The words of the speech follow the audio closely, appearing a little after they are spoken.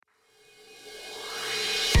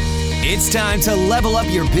It's time to level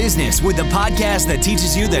up your business with the podcast that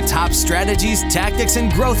teaches you the top strategies, tactics,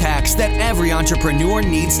 and growth hacks that every entrepreneur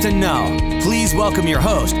needs to know. Please welcome your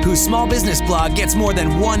host, whose small business blog gets more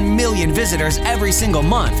than 1 million visitors every single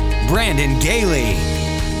month, Brandon Gailey.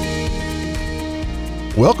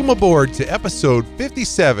 Welcome aboard to episode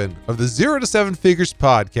 57 of the 0 to 7 Figures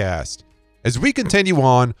podcast, as we continue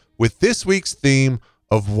on with this week's theme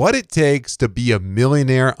of what it takes to be a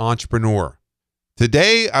millionaire entrepreneur.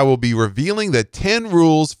 Today, I will be revealing the 10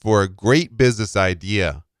 rules for a great business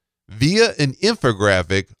idea via an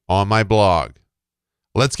infographic on my blog.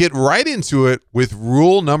 Let's get right into it with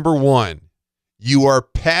rule number 1. You are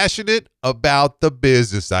passionate about the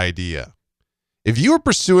business idea. If you are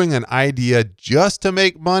pursuing an idea just to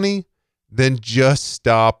make money, then just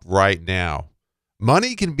stop right now.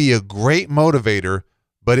 Money can be a great motivator,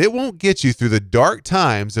 but it won't get you through the dark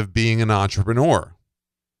times of being an entrepreneur.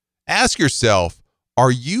 Ask yourself, are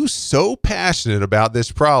you so passionate about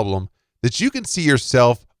this problem that you can see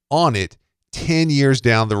yourself on it 10 years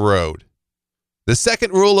down the road? The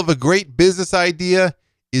second rule of a great business idea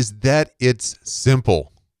is that it's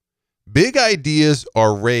simple. Big ideas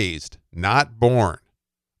are raised, not born.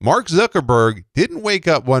 Mark Zuckerberg didn't wake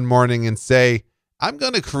up one morning and say, I'm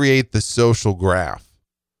going to create the social graph.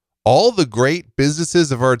 All the great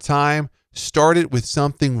businesses of our time started with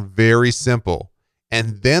something very simple,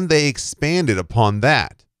 and then they expanded upon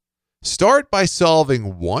that. Start by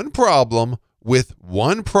solving one problem with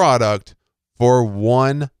one product for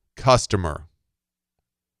one customer.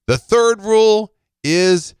 The third rule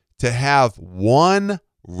is to have one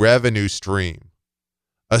revenue stream.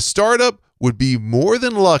 A startup would be more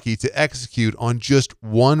than lucky to execute on just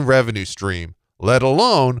one revenue stream, let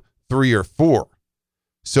alone 3 or 4.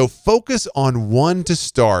 So focus on one to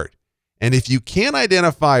start. And if you can't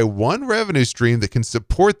identify one revenue stream that can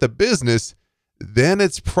support the business, then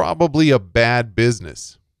it's probably a bad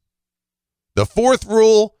business. The fourth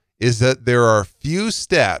rule is that there are few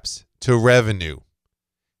steps to revenue.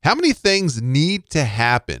 How many things need to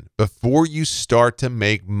happen before you start to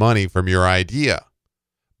make money from your idea?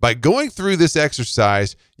 By going through this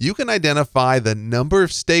exercise, you can identify the number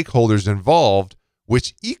of stakeholders involved,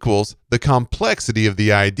 which equals the complexity of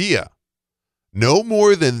the idea. No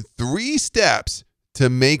more than 3 steps to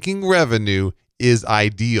making revenue is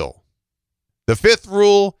ideal. The fifth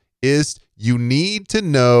rule is you need to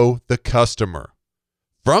know the customer.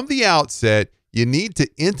 From the outset, you need to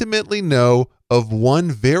intimately know of one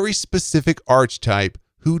very specific archetype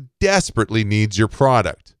who desperately needs your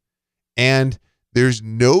product. And there's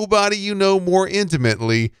nobody you know more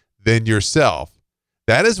intimately than yourself.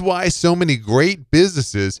 That is why so many great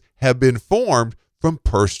businesses have been formed from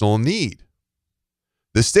personal need.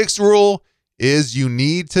 The sixth rule is you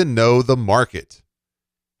need to know the market.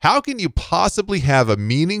 How can you possibly have a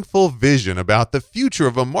meaningful vision about the future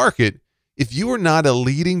of a market if you are not a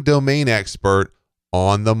leading domain expert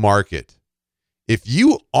on the market? If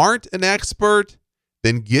you aren't an expert,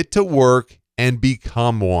 then get to work and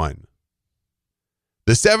become one.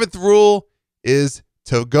 The seventh rule is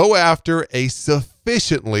to go after a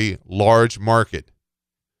sufficiently large market.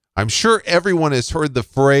 I'm sure everyone has heard the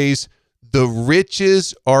phrase, the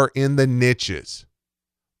riches are in the niches.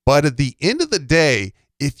 But at the end of the day,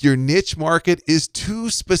 if your niche market is too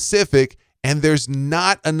specific and there's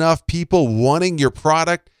not enough people wanting your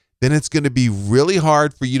product, then it's going to be really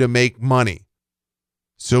hard for you to make money.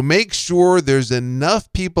 So make sure there's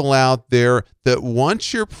enough people out there that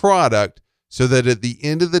want your product so that at the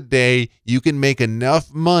end of the day, you can make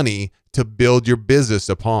enough money to build your business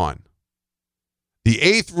upon. The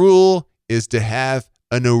eighth rule is to have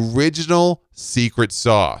an original secret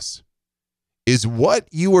sauce. Is what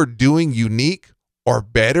you are doing unique or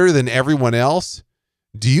better than everyone else?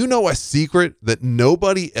 Do you know a secret that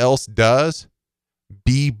nobody else does?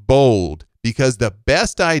 Be bold, because the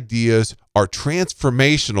best ideas are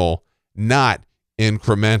transformational, not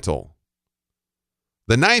incremental.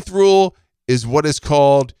 The ninth rule is what is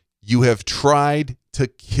called you have tried to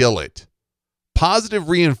kill it. Positive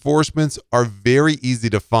reinforcements are very easy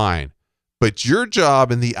to find. But your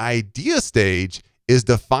job in the idea stage is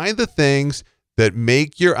to find the things that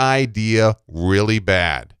make your idea really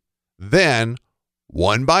bad. Then,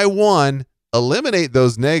 one by one, eliminate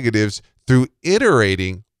those negatives through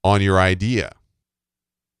iterating on your idea.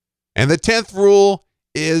 And the 10th rule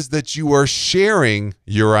is that you are sharing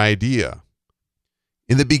your idea.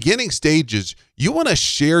 In the beginning stages, you want to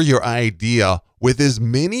share your idea with as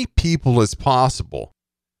many people as possible.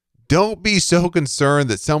 Don't be so concerned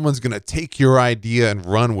that someone's going to take your idea and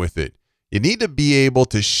run with it. You need to be able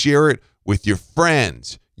to share it with your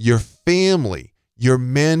friends, your family, your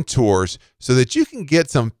mentors, so that you can get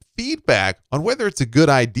some feedback on whether it's a good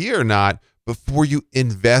idea or not before you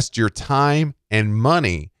invest your time and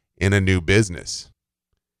money in a new business.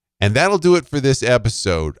 And that'll do it for this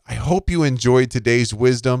episode. I hope you enjoyed today's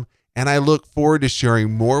wisdom, and I look forward to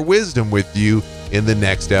sharing more wisdom with you in the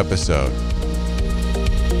next episode.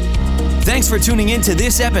 Thanks for tuning in to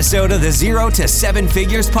this episode of the 0 to 7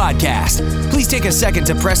 Figures podcast. Please take a second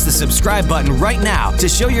to press the subscribe button right now to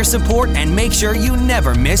show your support and make sure you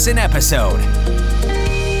never miss an episode.